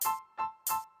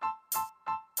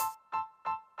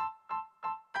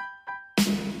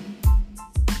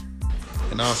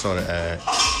Now I saw the ad.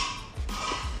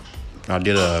 I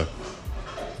did a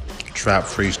trap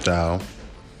freestyle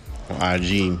on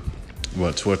IG,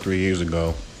 2 or 3 years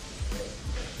ago.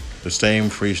 The same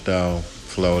freestyle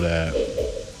flow that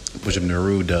Bishop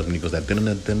Nehru does when he goes that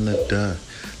da-da-da-da-da,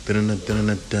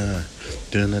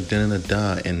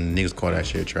 da-da-da-da-da, and niggas call that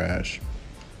shit trash.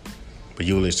 But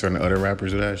you will listen to other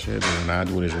rappers do that shit, and when I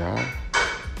do it, it's wrong.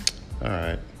 All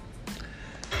right.